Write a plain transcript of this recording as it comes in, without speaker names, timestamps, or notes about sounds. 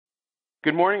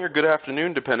Good morning or good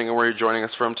afternoon, depending on where you're joining us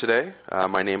from today.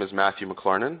 My name is Matthew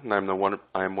McLarnon, and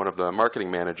I'm one of the marketing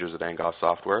managers at Angoss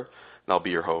Software, and I'll be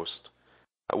your host.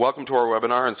 Welcome to our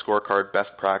webinar on Scorecard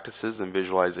Best Practices and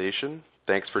Visualization.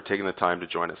 Thanks for taking the time to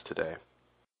join us today.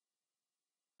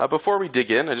 Before we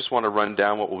dig in, I just want to run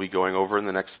down what we'll be going over in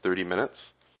the next 30 minutes.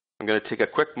 I'm going to take a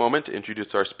quick moment to introduce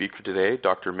our speaker today,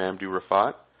 Dr. Mamdouh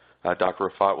Refaat.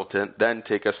 Dr. Refaat will then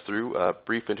take us through a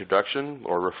brief introduction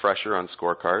or refresher on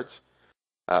scorecards.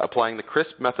 Applying the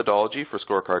CRISP methodology for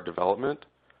scorecard development,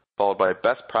 followed by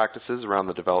best practices around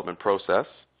the development process.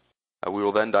 We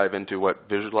will then dive into what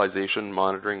visualization,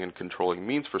 monitoring, and controlling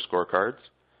means for scorecards.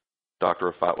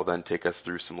 Dr. Refaat will then take us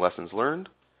through some lessons learned.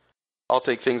 I'll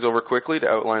take things over quickly to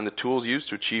outline the tools used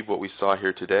to achieve what we saw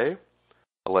here today.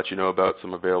 I'll let you know about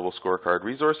some available scorecard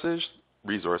resources,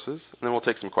 and then we'll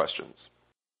take some questions.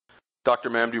 Dr.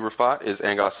 Mamdouh Refaat is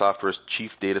Angoss Software's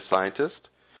Chief Data Scientist.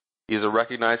 He is a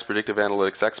recognized predictive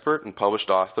analytics expert and published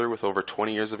author with over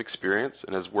 20 years of experience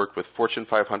and has worked with Fortune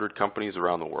 500 companies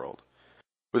around the world.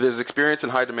 With his experience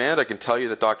and high demand, I can tell you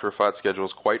that Dr. Refaat's schedule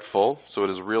is quite full, so it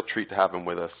is a real treat to have him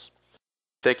with us.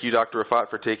 Thank you, Dr. Refaat,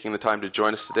 for taking the time to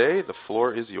join us today. The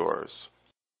floor is yours.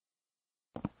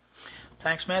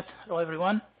 Thanks, Matt. Hello,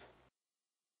 everyone.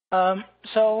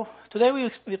 So today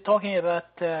we're talking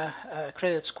about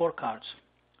credit scorecards.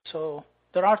 So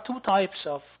there are two types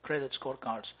of credit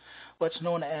scorecards, what's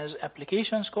known as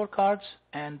application scorecards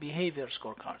and behavior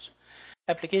scorecards.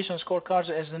 Application scorecards,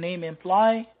 as the name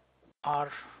implies,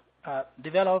 are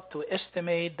developed to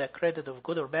estimate the credit of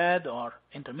good or bad or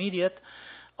intermediate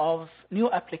of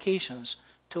new applications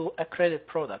to a credit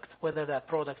product, whether that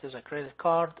product is a credit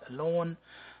card, a loan,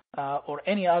 or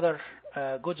any other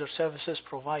goods or services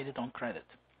provided on credit.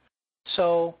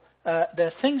 So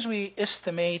the things we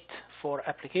estimate for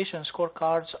application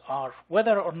scorecards are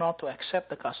whether or not to accept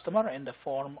the customer in the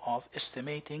form of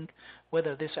estimating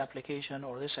whether this application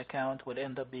or this account will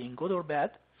end up being good or bad.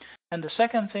 And the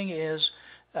second thing is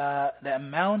the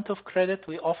amount of credit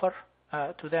we offer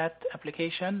to that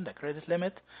application, the credit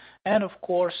limit, and of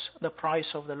course the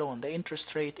price of the loan, the interest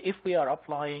rate, if we are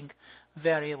applying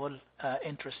variable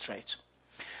interest rates.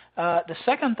 The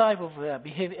second type of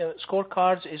behavior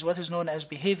scorecards is what is known as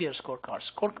behavior scorecards.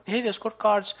 Behavior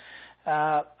scorecards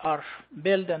are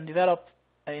built and developed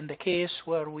in the case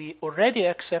where we already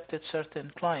accepted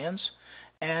certain clients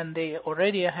and they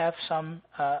already have some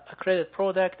a credit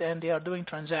product and they are doing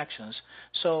transactions.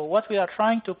 So what we are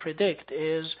trying to predict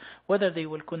is whether they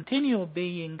will continue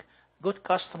being good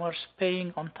customers,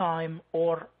 paying on time,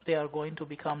 or they are going to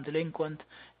become delinquent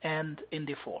and in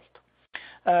default.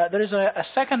 There is a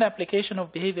second application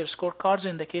of behavior scorecards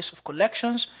in the case of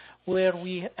collections, where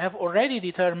we have already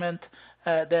determined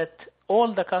that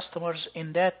all the customers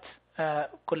in that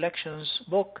collections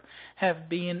book have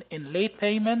been in late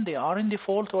payment. They are in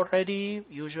default already,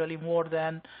 usually more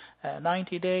than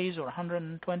 90 days or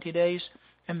 120 days,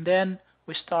 and then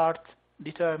we start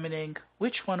determining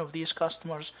which one of these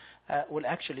customers will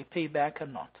actually pay back or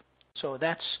not. So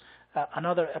that's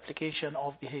another application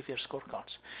of behavior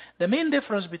scorecards. The main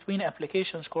difference between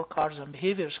application scorecards and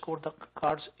behavior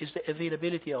scorecards is the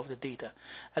availability of the data.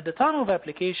 At the time of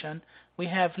application, we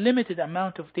have limited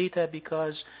amount of data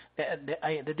because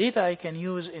the data I can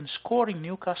use in scoring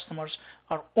new customers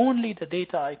are only the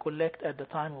data I collect at the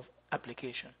time of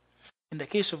application. In the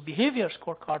case of behavior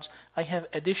scorecards, I have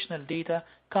additional data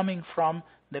coming from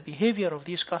the behavior of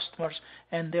these customers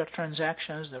and their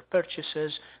transactions, their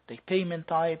purchases, their payment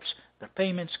types, their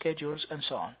payment schedules, and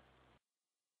so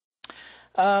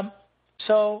on.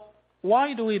 So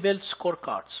why do we build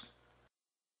scorecards?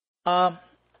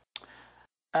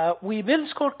 We build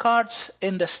scorecards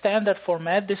in the standard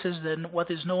format. This is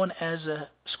what is known as a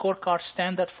scorecard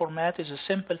standard format. Is a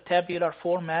simple tabular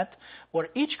format where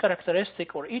each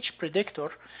characteristic or each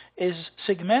predictor is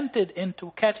segmented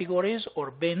into categories or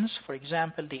bins. For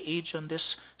example, the age on this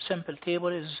simple table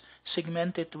is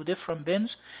segmented to different bins,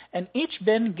 and each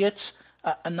bin gets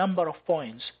a number of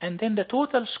points, and then the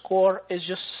total score is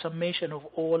just summation of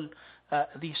all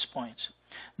these points.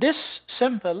 This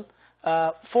simple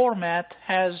format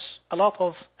has a lot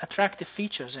of attractive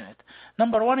features in it.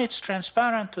 Number one, it's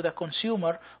transparent to the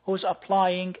consumer who's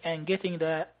applying and getting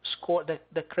the score,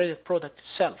 the credit product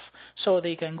itself, so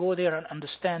they can go there and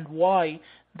understand why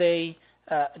they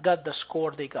got the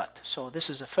score they got. So this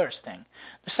is the first thing.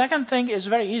 The second thing is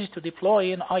very easy to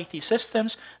deploy in IT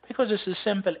systems because this is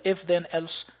simple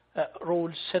if-then-else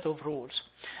set of rules.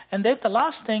 And then the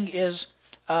last thing is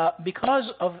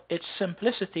because of its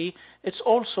simplicity, it's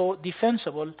also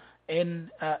defensible in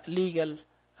legal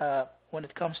when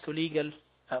it comes to legal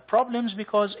problems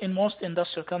because in most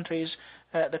industrial countries,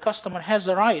 the customer has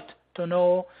the right to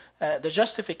know the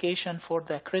justification for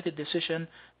the credit decision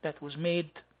that was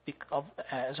made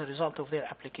as a result of their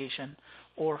application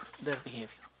or their behavior.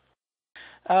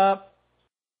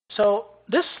 So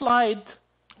this slide,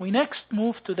 we next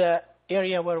move to the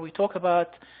area where we talk about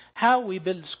how we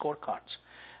build scorecards.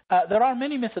 There are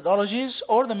many methodologies,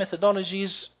 or the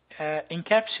methodologies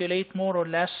encapsulate more or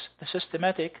less the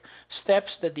systematic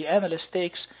steps that the analyst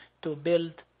takes to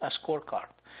build a scorecard.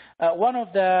 One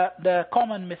of the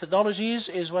common methodologies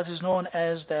is what is known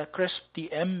as the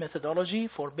CRISP-DM methodology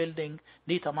for building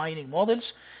data mining models,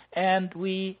 and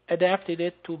we adapted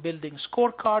it to building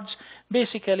scorecards.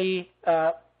 Basically,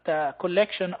 the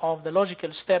collection of the logical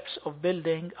steps of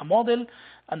building a model,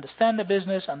 understand the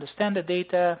business, understand the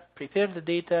data, prepare the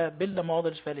data, build the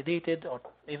models, validated or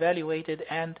evaluated,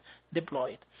 and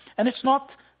deployed. And it's not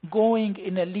going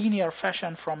in a linear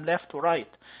fashion from left to right.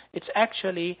 It's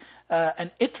actually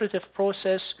an iterative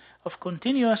process of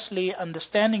continuously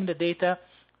understanding the data,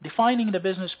 defining the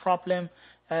business problem,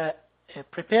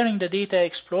 preparing the data,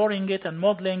 exploring it, and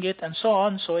modeling it, and so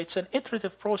on. So it's an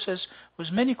iterative process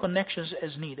with many connections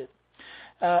as needed.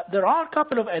 There are a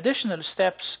couple of additional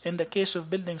steps in the case of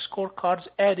building scorecards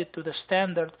added to the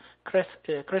standard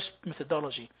CRISP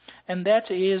methodology, and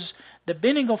that is the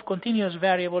binning of continuous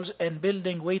variables and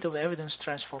building weight of evidence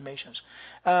transformations.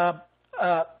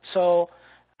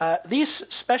 These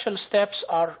special steps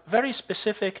are very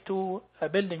specific to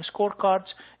building scorecards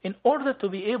in order to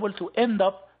be able to end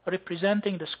up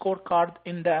representing the scorecard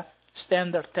in the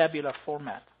standard tabular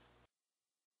format.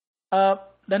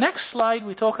 The next slide,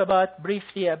 we talk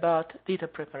briefly about data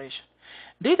preparation.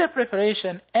 Data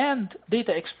preparation and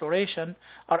data exploration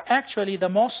are actually the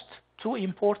most two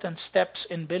important steps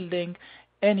in building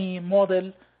any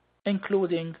model,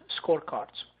 including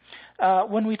scorecards.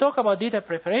 When we talk about data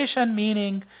preparation,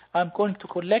 meaning I'm going to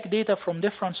collect data from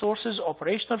different sources,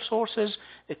 operational sources,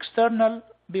 external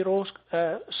bureau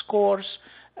scores,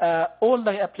 all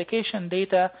the application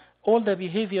data, all the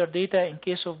behavior data in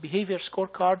case of behavior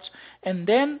scorecards. And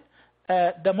then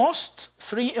the most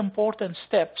three important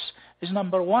steps is,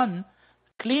 number one,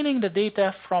 cleaning the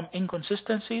data from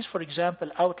inconsistencies, for example,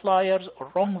 outliers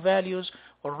or wrong values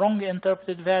or wrong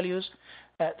interpreted values.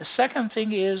 The second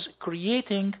thing is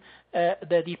creating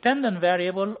the dependent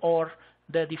variable or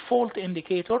the default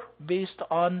indicator based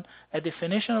on a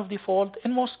definition of default.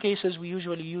 In most cases, we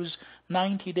usually use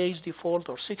 90 days default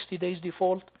or 60 days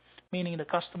default, meaning the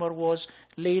customer was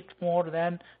late more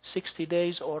than 60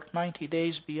 days or 90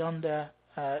 days beyond the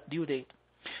due date.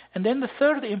 And then the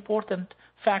third important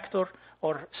factor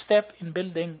or step in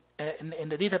building in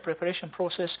the data preparation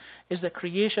process is the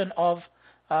creation of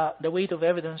the weight of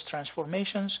evidence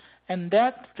transformations, and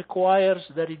that requires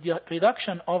the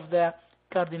reduction of the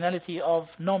cardinality of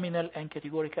nominal and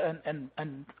categorical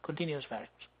and continuous variables.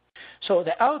 So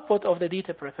the output of the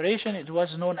data preparation, it was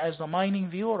known as the mining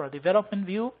view or a development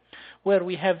view, where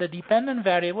we have the dependent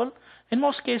variable, in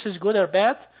most cases good or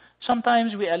bad.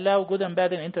 Sometimes we allow good and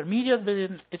bad and intermediate, but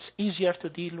it's easier to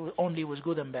deal only with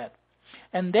good and bad.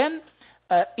 And then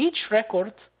each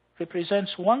record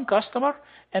represents one customer,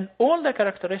 and all the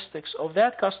characteristics of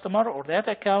that customer or that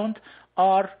account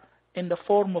are in the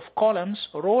form of columns,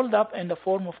 rolled up in the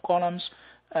form of columns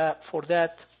for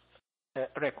that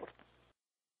record.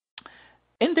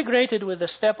 Integrated with the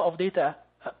step of data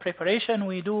preparation,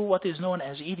 we do what is known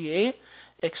as EDA,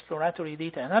 exploratory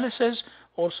data analysis,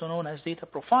 also known as data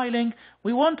profiling.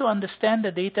 We want to understand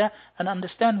the data and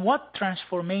understand what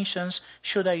transformations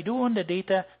should I do on the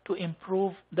data to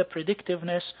improve the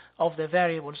predictiveness of the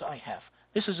variables I have.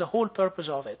 This is the whole purpose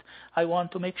of it. I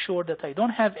want to make sure that I don't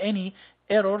have any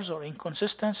errors or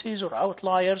inconsistencies or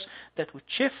outliers that would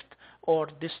shift or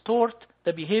distort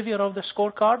the behavior of the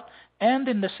scorecard, and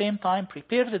in the same time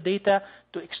prepare the data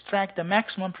to extract the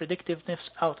maximum predictiveness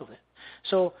out of it.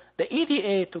 So the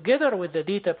EDA together with the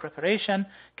data preparation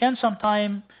can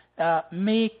sometimes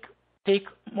take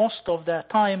most of the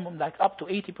time, like up to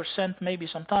 80% maybe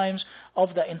sometimes,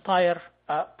 of the entire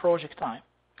project time.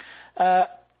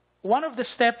 One of the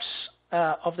steps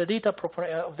of the data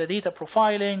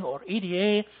profiling or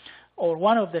EDA, or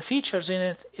one of the features in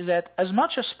it, is that as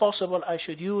much as possible I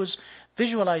should use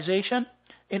visualization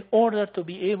in order to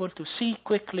be able to see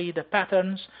quickly the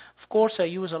patterns. Of course, I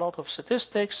use a lot of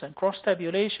statistics and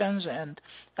cross-tabulations and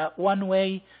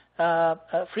one-way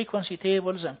frequency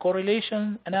tables and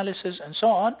correlation analysis and so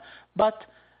on, but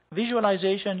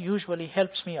visualization usually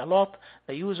helps me a lot.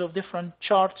 The use of different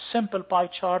charts, simple pie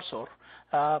charts or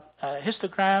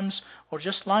histograms or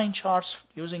just line charts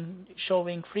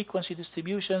showing frequency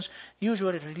distributions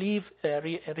usually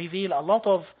reveal a lot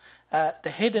of the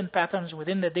hidden patterns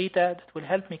within the data that will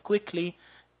help me quickly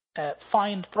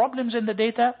find problems in the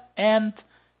data and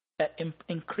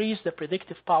increase the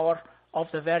predictive power of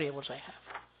the variables I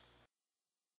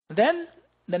have. Then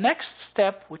the next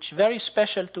step, which is very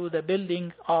special to the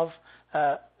building of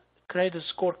credit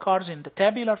scorecards in the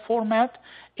tabular format,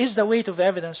 is the weight of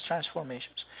evidence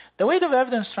transformations. The weight of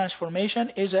evidence transformation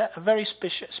is a very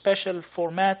special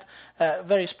format,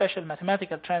 very special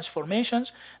mathematical transformations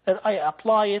that I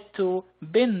apply it to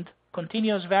bind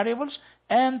continuous variables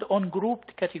and on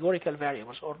grouped categorical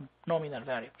variables or nominal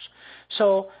variables.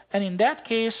 And in that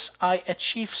case, I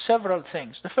achieve several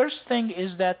things. The first thing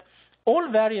is that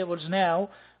all variables now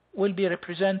will be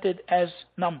represented as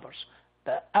numbers.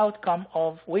 The outcome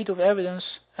of weight of evidence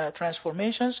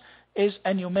transformations is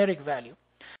a numeric value.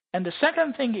 And the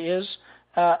second thing is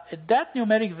that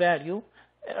numeric value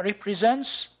represents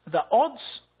the odds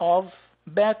of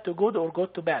bad to good or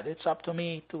good to bad. It's up to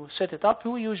me to set it up.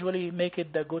 We usually make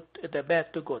it the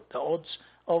bad to good, the odds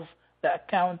of the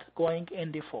account going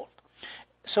in default.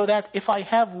 So that if I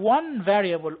have one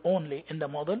variable only in the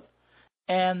model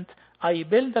and I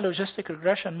build the logistic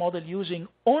regression model using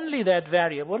only that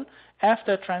variable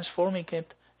after transforming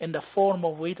it in the form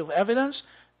of weight of evidence,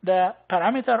 the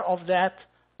parameter of that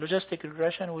logistic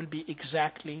regression will be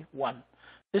exactly 1.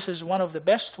 This is one of the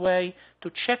best way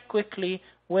to check quickly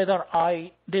whether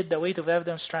I did the weight of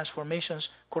evidence transformations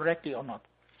correctly or not.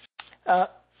 A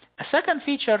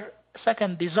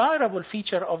second desirable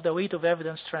feature of the weight of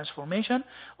evidence transformation,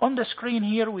 on the screen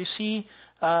here we see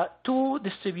two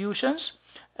distributions.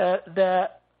 The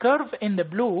curve in the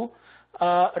blue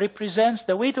represents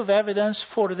the weight of evidence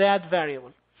for that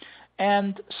variable.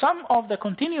 And some of the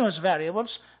continuous variables,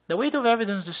 the weight of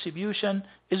evidence distribution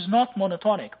is not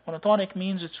monotonic. Monotonic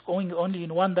means it's going only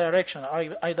in one direction,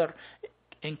 either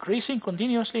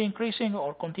continuously increasing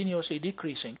or continuously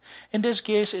decreasing. In this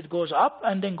case, it goes up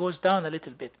and then goes down a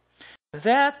little bit.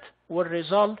 That will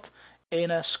result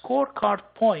in a scorecard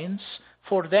points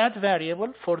for that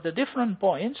variable, for the different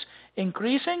points,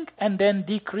 increasing and then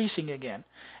decreasing again.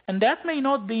 And that may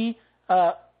not be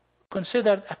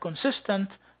considered a consistent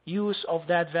use of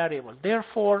that variable.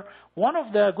 Therefore, one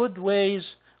of the good ways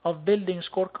of building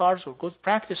scorecards or good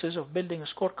practices of building a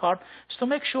scorecard is to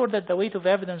make sure that the weight of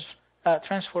evidence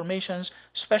transformations,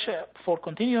 especially for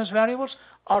continuous variables,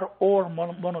 are all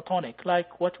monotonic,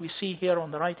 like what we see here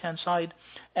on the right-hand side.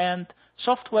 And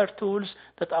software tools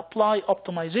that apply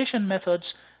optimization methods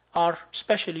are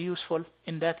especially useful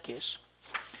in that case.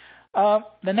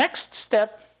 The next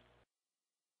step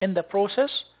in the process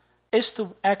is to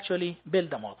actually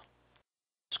build a model.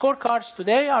 Scorecards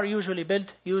today are usually built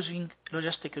using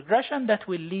logistic regression that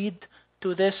will lead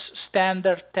to this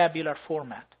standard tabular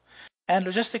format. And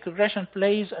logistic regression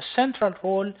plays a central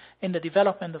role in the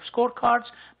development of scorecards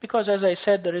because, as I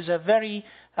said, there is a very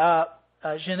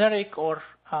generic or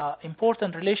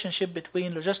important relationship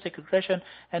between logistic regression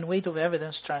and weight of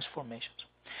evidence transformations.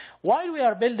 While we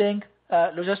are building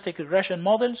logistic regression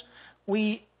models,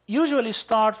 we usually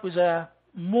start with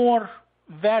more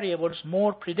variables,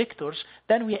 more predictors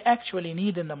than we actually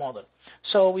need in the model.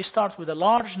 So we start with a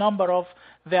large number of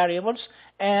variables,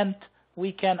 and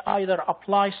we can either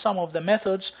apply some of the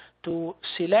methods to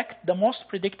select the most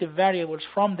predictive variables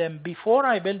from them before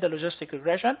I build the logistic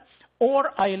regression,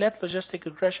 or I let logistic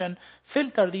regression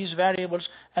filter these variables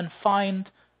and find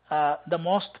the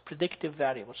most predictive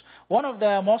variables. One of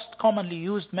the most commonly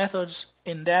used methods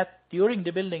in that during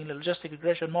the building the logistic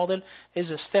regression model is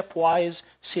a stepwise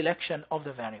selection of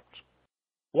the variables.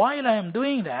 While I am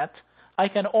doing that, I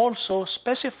can also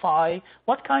specify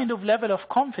what kind of level of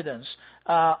confidence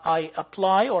I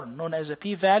apply, or known as a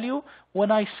p-value,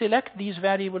 when I select these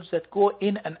variables that go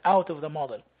in and out of the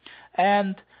model.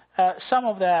 And some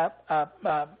of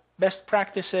the best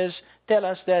practices tell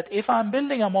us that if I'm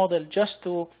building a model just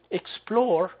to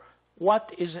explore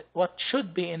what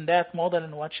should be in that model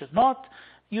and what should not,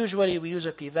 usually we use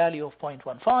a p-value of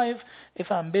 0.15.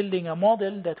 If I'm building a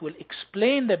model that will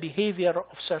explain the behavior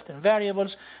of certain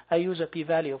variables, I use a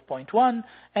p-value of 0.1.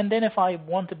 And then if I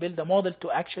want to build a model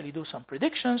to actually do some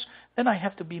predictions, then I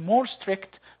have to be more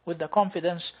strict with the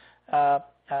confidence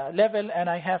level, and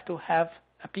I have to have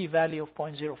a p-value of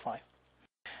 0.05.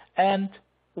 And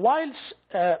whilst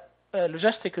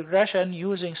logistic regression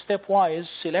using stepwise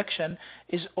selection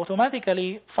is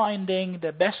automatically finding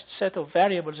the best set of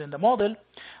variables in the model,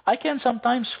 I can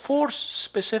sometimes force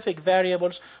specific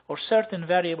variables or certain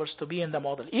variables to be in the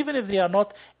model, even if they are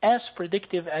not as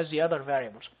predictive as the other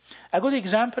variables. A good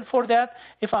example for that,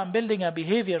 if I'm building a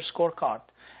behavior scorecard,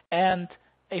 and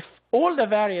if all the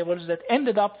variables that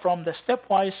ended up from the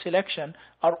stepwise selection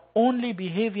are only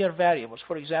behavior variables,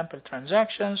 for example,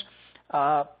 transactions,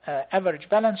 average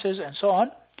balances, and so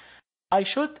on, I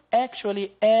should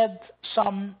actually add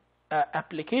some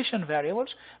application variables,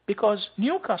 because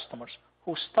new customers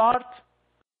who start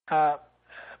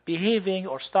behaving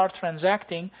or start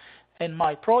transacting in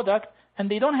my product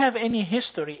and they don't have any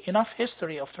enough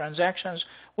history of transactions,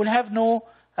 will have no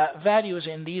values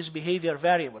in these behavior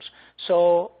variables.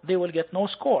 So they will get no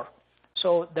score.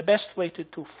 So the best way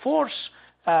to force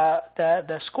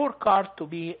the scorecard to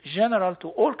be general to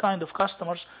all kinds of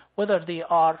customers, whether they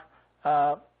are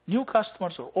new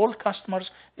customers or old customers,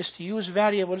 is to use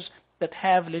variables that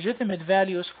have legitimate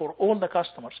values for all the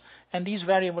customers. And these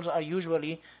variables are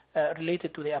usually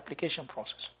related to the application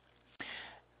process.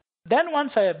 Then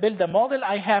once I build the model,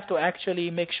 I have to actually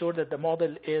make sure that the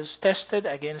model is tested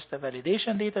against the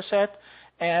validation data set,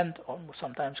 and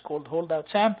sometimes called holdout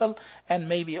sample, and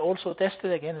maybe also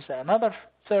tested against another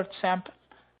third sample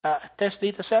test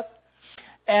data set.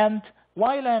 And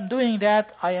while I'm doing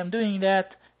that, I am doing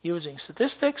that using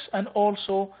statistics and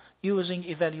also using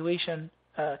evaluation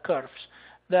curves.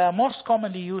 The most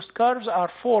commonly used curves are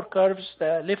 4 curves: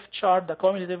 the lift chart, the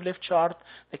cumulative lift chart,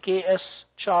 the KS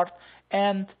chart,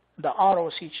 and the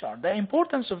ROC chart. The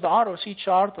importance of the ROC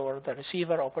chart, or the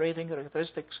receiver operating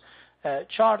characteristics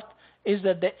chart, is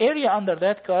that the area under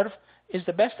that curve is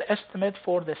the best estimate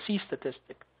for the C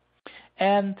statistic.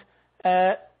 And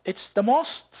it's the most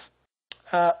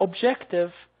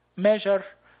objective measure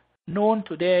known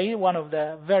today, one of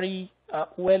the very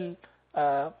well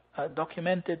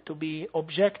documented to be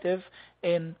objective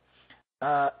in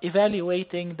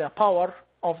evaluating the power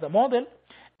of the model.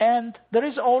 And there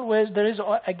is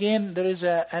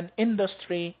an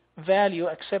industry value,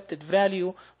 accepted value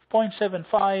of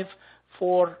 0.75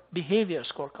 for behavior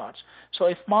scorecards. So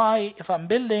if I'm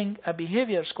building a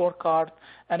behavior scorecard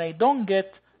and I don't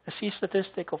get a C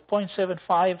statistic of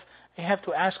 0.75, I have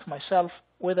to ask myself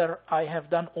whether I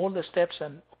have done all the steps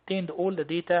and obtained all the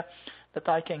data that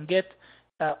I can get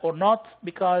or not,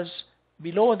 because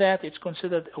below that it's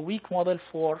considered a weak model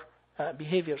for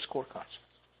behavior scorecards.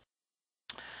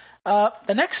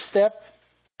 The next step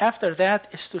after that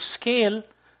is to scale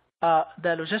the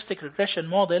logistic regression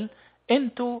model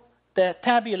into the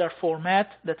tabular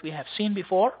format that we have seen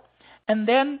before, and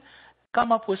then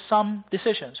come up with some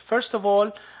decisions. First of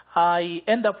all, I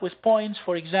end up with points,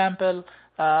 for example,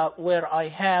 where I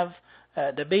have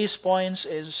the base points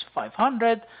is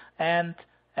 500, and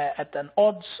at an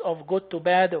odds of good to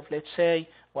bad of, let's say,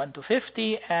 1 to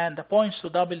 50, and the points to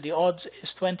double the odds is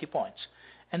 20 points.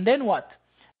 And then what?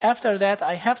 After that,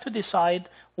 I have to decide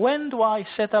when do I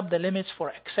set up the limits for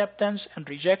acceptance and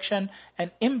rejection, and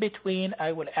in between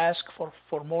I will ask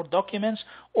for more documents,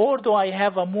 or do I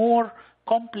have a more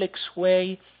complex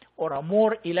way or a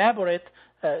more elaborate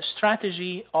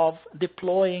strategy of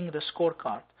deploying the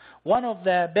scorecard. One of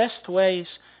the best ways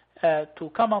to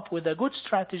come up with a good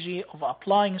strategy of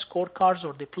applying scorecards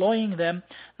or deploying them,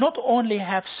 not only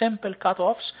have simple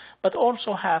cutoffs, but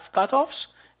also have cutoffs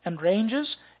and ranges,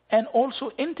 and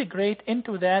also integrate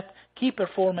into that key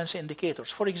performance indicators.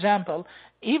 For example,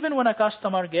 even when a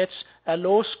customer gets a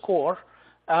low score,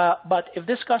 but if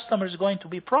this customer is going to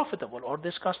be profitable, or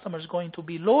this customer is going to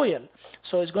be loyal,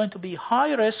 so it's going to be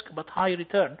high risk but high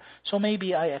return, so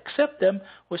maybe I accept them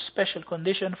with special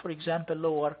condition, for example,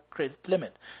 lower credit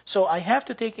limit. So I have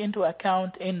to take into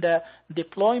account in the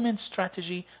deployment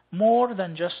strategy more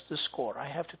than just the score. I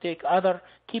have to take other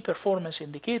key performance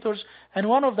indicators, and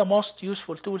one of the most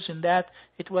useful tools in that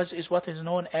is what is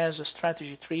known as a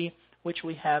strategy tree, which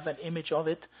we have an image of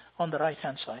it on the right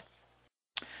hand side.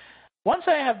 Once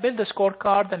I have built the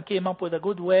scorecard and came up with a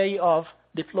good way of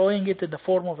deploying it in the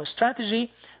form of a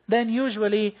strategy, then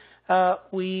usually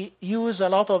we use a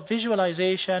lot of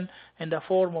visualization in the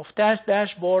form of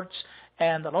dashboards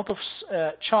and a lot of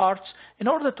charts in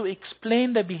order to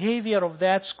explain the behavior of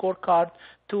that scorecard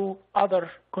to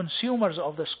other consumers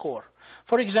of the score.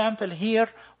 For example, here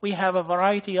we have a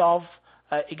variety of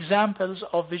examples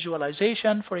of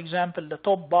visualization. For example, the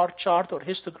top bar chart or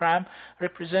histogram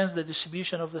represents the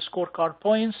distribution of the scorecard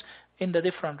points in the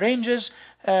different ranges.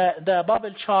 The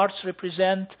bubble charts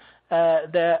represent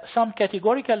some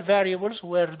categorical variables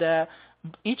where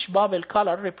each bubble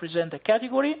color represents a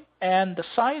category, and the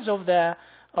size of the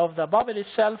of the bubble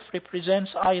itself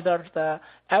represents either the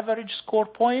average score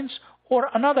points or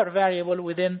another variable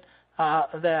within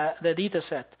the data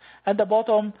set. At the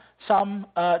bottom, some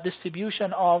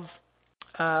distribution of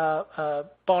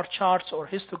bar charts or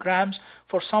histograms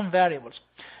for some variables.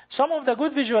 Some of the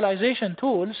good visualization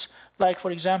tools, like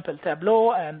for example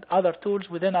Tableau and other tools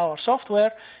within our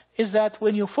software, is that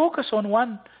when you focus on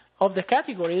one of the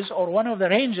categories or one of the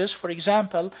ranges, for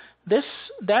example, this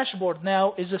dashboard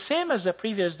now is the same as the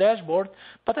previous dashboard,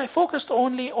 but I focused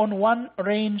only on one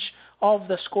range of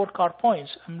the scorecard points.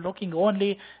 I'm looking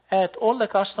only at all the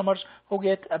customers who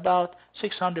get about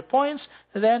 600 points.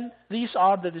 Then these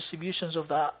are the distributions of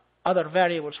the other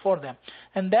variables for them.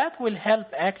 And that will help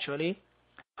actually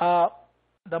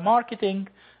the marketing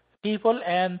people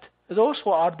and those who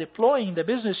are deploying, the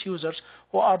business users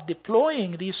who are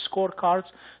deploying these scorecards,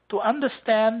 to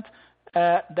understand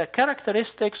the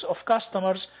characteristics of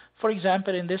customers, for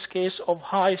example, in this case, of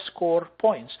high score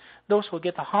points. Those who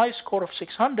get a high score of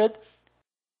 600,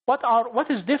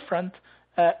 what is different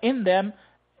in them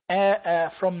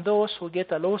from those who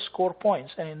get a low score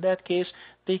points? And in that case,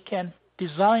 they can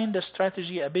design the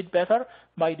strategy a bit better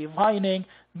by defining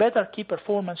better key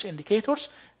performance indicators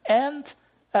and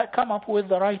come up with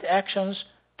the right actions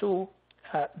to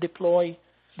deploy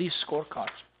these scorecards.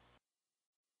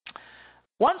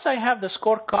 Once I have the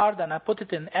scorecard and I put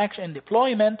it in action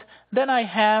deployment, then I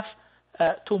have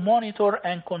to monitor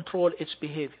and control its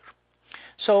behavior.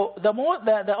 So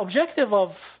the objective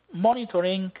of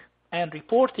monitoring and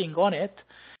reporting on it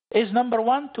is, number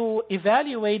one, to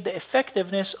evaluate the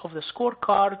effectiveness of the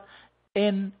scorecard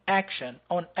in action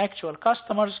on actual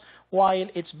customers while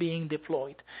it's being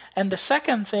deployed. And the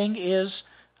second thing is,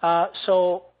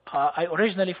 I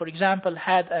originally, for example,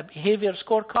 had a behavior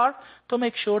scorecard to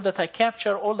make sure that I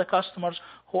capture all the customers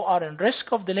who are in risk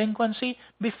of delinquency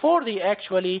before they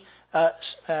actually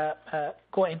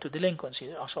go into delinquency.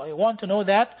 So I want to know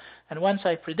that, and once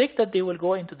I predict that they will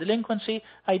go into delinquency,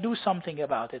 I do something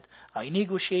about it. I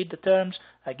negotiate the terms,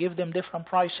 I give them different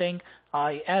pricing,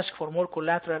 I ask for more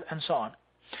collateral, and so on.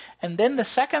 And then the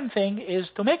second thing is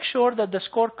to make sure that the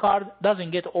scorecard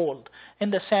doesn't get old,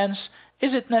 in the sense,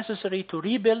 is it necessary to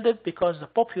rebuild it because the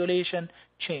population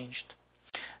changed?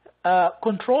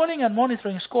 Controlling and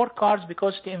monitoring scorecards,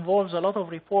 because it involves a lot of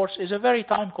reports, is a very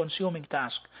time-consuming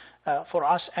task for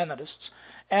us analysts,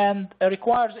 and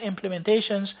requires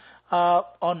implementations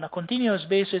on a continuous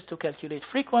basis to calculate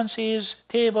frequencies,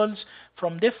 tables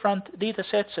from different data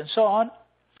sets, and so on.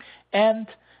 And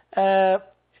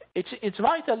it's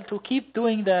vital to keep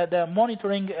doing the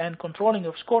monitoring and controlling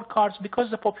of scorecards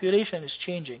because the population is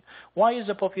changing. Why is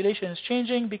the population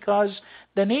changing? Because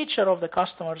the nature of the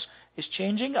customers is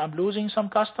changing. I'm losing some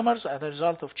customers as a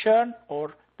result of churn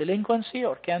or delinquency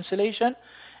or cancellation.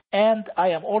 And I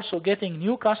am also getting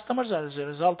new customers as a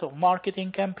result of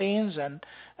marketing campaigns and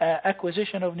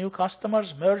acquisition of new customers,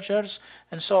 mergers,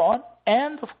 and so on.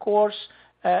 And of course,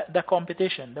 the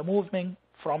competition, the movement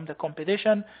from the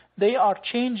competition. They are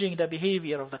changing the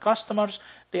behavior of the customers.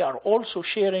 They are also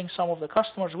sharing some of the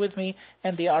customers with me,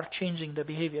 and they are changing the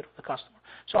behavior of the customer.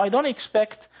 So I don't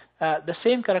expect the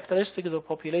same characteristics of the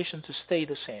population to stay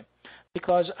the same,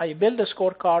 because I build a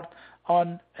scorecard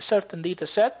on a certain data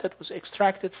set that was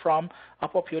extracted from a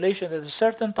population at a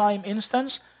certain time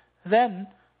instance, then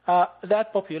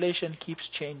that population keeps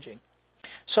changing.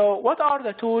 So what are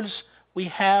the tools we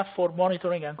have for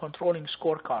monitoring and controlling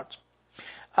scorecards?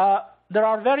 There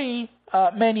are very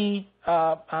many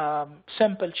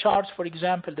simple charts, for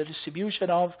example, the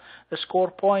distribution of the score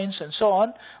points and so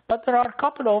on, but there are a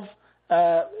couple of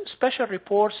special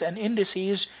reports and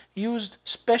indices used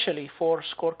specially for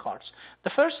scorecards. The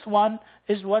first one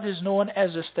is what is known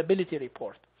as a stability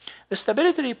report. The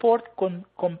stability report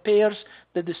compares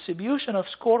the distribution of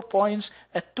score points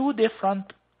at two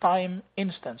different time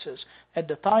instances, at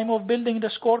the time of building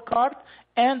the scorecard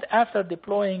and after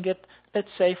deploying it, let's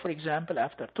say, for example,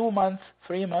 after 2 months,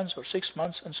 3 months, or 6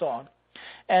 months, and so on.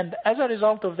 And as a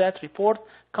result of that report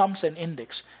comes an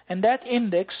index. And that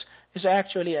index is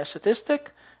actually a statistic,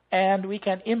 and we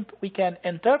can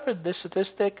interpret this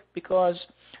statistic because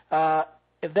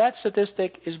if that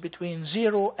statistic is between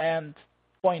 0 and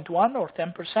 0.1 or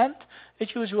 10%, it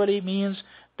usually means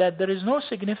that there is no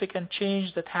significant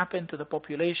change that happened to the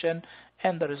population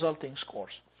and the resulting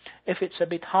scores. If it's a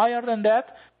bit higher than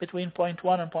that, between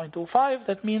 0.1 and 0.25,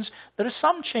 that means there is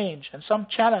some change and some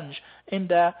challenge in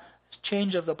the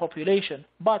change of the population.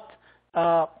 But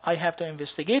I have to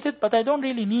investigate it, but I don't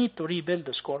really need to rebuild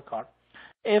the scorecard.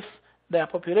 If the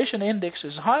population index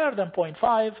is higher than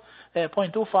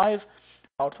 0.25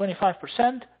 or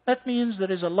 25%, that means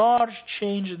there is a large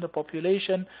change in the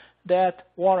population that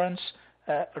warrants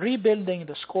rebuilding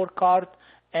the scorecard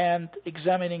and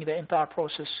examining the entire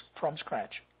process from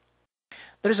scratch.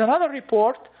 There is another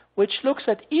report which looks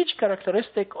at each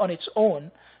characteristic on its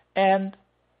own and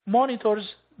monitors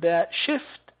the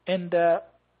shift in the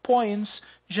points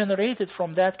generated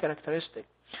from that characteristic.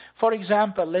 For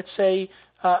example, let's say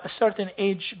a certain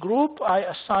age group, I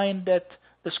assigned that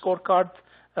the scorecard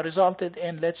resulted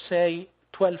in, let's say,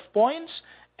 12 points,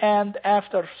 and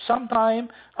after some time,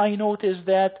 I noticed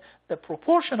that the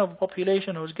proportion of the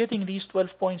population who's getting these 12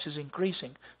 points is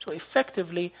increasing. So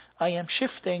effectively, I am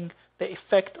shifting the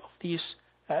effect of these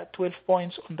 12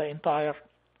 points on the entire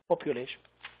population.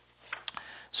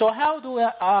 So how do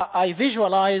I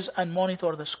visualize and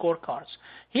monitor the scorecards?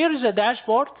 Here is a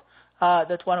dashboard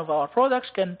that one of our products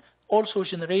can also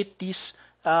generate these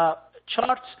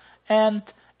charts. And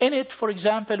in it, for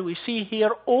example, we see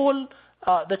here all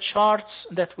the charts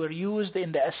that were used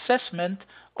in the assessment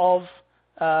of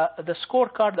the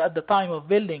scorecard at the time of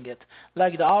building it,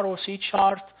 like the ROC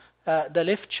chart, the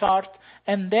lift chart,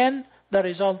 and then the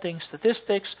resulting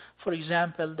statistics, for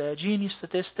example, the Gini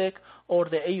statistic or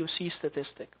the AUC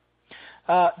statistic.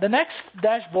 The next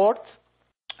dashboard,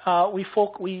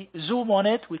 we zoom on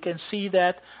it, we can see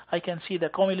that I can see the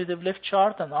cumulative lift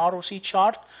chart and ROC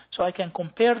chart, so I can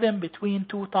compare them between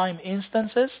two time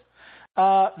instances.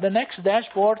 The next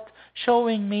dashboard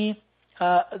showing me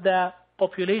the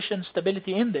population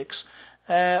stability index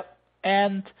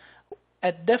and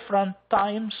at different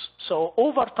times, so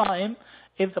over time,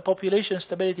 if the population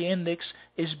stability index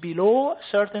is below a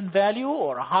certain value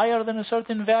or higher than a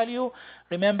certain value,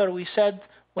 remember we said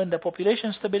when the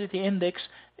population stability index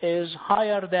is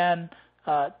higher than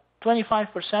 25%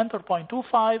 or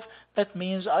 0.25, that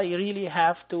means I really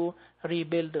have to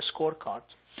rebuild the scorecard.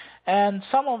 And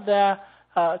some of the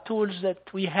tools that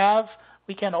we have,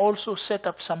 we can also set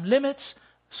up some limits.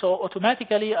 So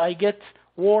automatically I get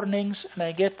warnings and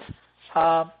I get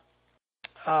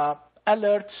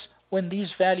alerts when these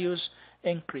values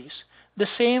increase. The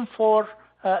same for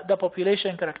the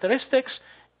population characteristics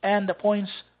and the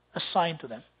points assigned to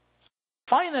them.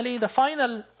 Finally, the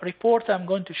final report I'm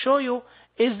going to show you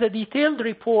is the detailed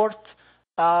report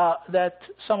that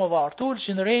some of our tools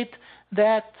generate,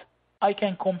 that I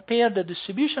can compare the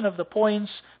distribution of the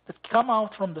points that come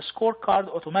out from the scorecard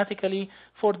automatically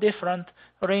for different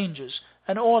ranges.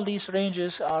 And all these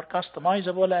ranges are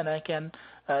customizable, and I can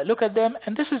look at them.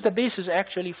 And this is the basis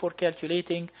actually for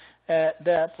calculating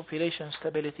the population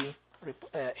stability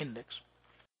index.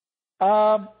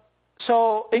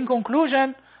 So in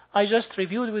conclusion, I just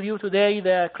reviewed with you today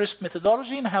the CRISP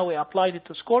methodology and how we applied it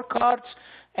to scorecards,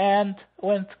 and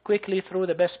went quickly through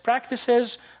the best practices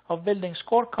of building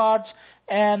scorecards,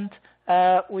 and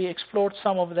we explored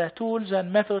some of the tools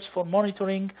and methods for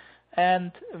monitoring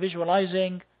and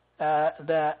visualizing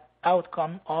the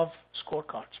outcome of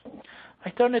scorecards. I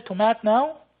turn it to Matt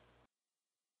now.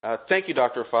 Thank you,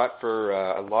 Dr. Refaat, for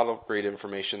a lot of great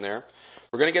information there.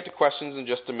 We're going to get to questions in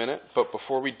just a minute, but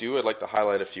before we do, I'd like to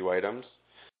highlight a few items.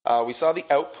 We saw the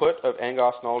output of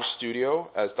Angos Knowledge Studio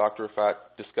as Dr. Refaat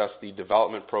discussed the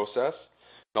development process.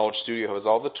 Knowledge Studio has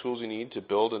all the tools you need to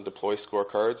build and deploy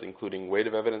scorecards, including weight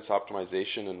of evidence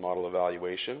optimization and model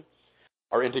evaluation.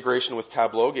 Our integration with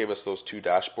Tableau gave us those two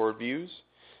dashboard views.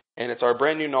 And it's our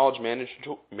brand new Knowledge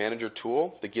Manager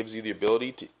tool that gives you the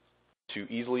ability to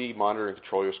easily monitor and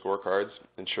control your scorecards,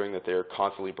 ensuring that they're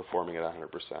constantly performing at 100%.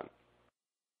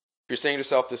 If you're saying to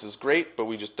yourself, this is great, but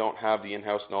we just don't have the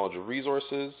in-house knowledge or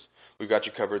resources, we've got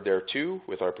you covered there too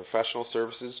with our professional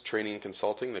services, training, and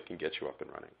consulting that can get you up and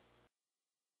running.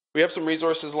 We have some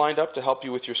resources lined up to help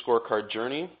you with your scorecard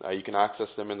journey. You can access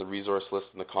them in the resource list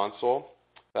in the console.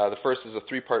 The first is a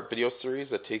 3-part video series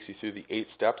that takes you through the 8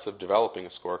 steps of developing a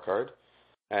scorecard.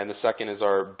 And the second is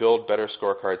our Build Better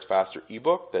Scorecards Faster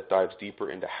ebook that dives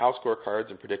deeper into how scorecards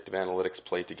and predictive analytics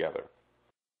play together.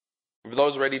 For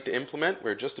those ready to implement,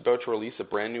 we're just about to release a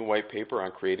brand new white paper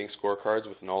on creating scorecards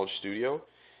with Knowledge Studio.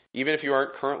 Even if you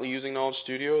aren't currently using Knowledge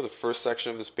Studio, the first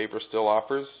section of this paper still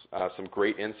offers some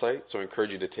great insight, so I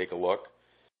encourage you to take a look.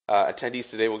 Attendees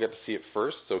today will get to see it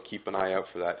first, so keep an eye out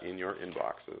for that in your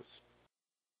inboxes.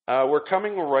 We're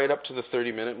coming right up to the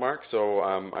 30-minute mark, so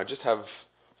I just have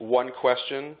one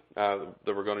question that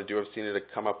we're going to do. I've seen it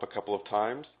come up a couple of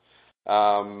times.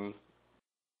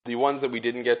 The ones that we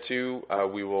didn't get to,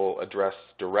 we will address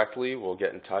directly. We'll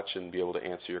get in touch and be able to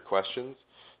answer your questions.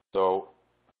 So,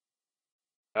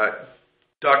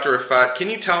 Dr. Refaat, can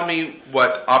you tell me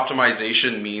what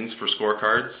optimization means for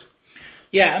scorecards?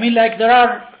 Yeah, I mean, like there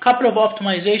are a couple of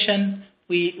optimization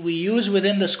we use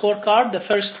within the scorecard. The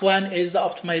first one is the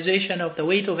optimization of the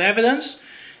weight of evidence,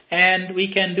 and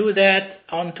we can do that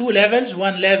on two levels.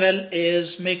 One level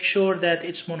is make sure that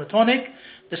it's monotonic.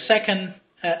 The second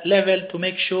level to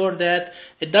make sure that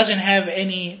it doesn't have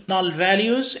any null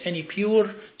values, any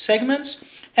pure segments.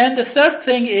 And the third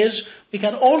thing is we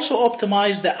can also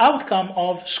optimize the outcome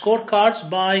of scorecards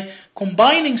by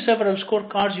combining several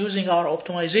scorecards using our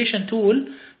optimization tool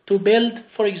to build,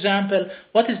 for example,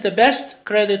 what is the best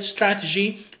credit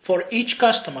strategy for each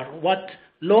customer. What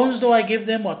loans do I give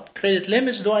them? What credit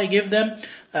limits do I give them?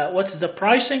 What is the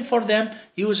pricing for them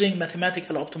using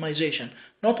mathematical optimization,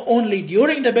 not only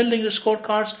during the building the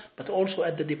scorecards, but also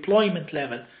at the deployment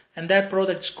level. And that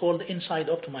product is called Inside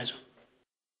Optimizer.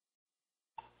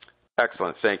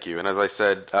 Excellent, thank you. And as I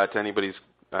said, to anybody's,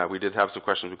 we did have some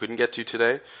questions we couldn't get to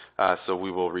today, so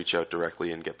we will reach out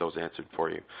directly and get those answered for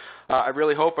you. I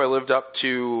really hope I lived up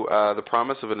to the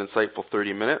promise of an insightful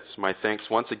 30 minutes. My thanks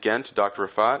once again to Dr.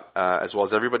 Refaat, as well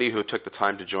as everybody who took the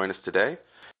time to join us today.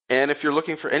 And if you're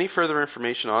looking for any further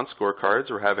information on scorecards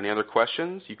or have any other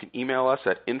questions, you can email us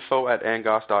at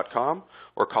info@angos.com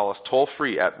or call us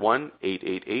toll-free at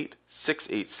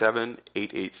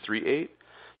 1-888-687-8838.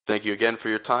 Thank you again for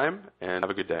your time, and have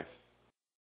a good day.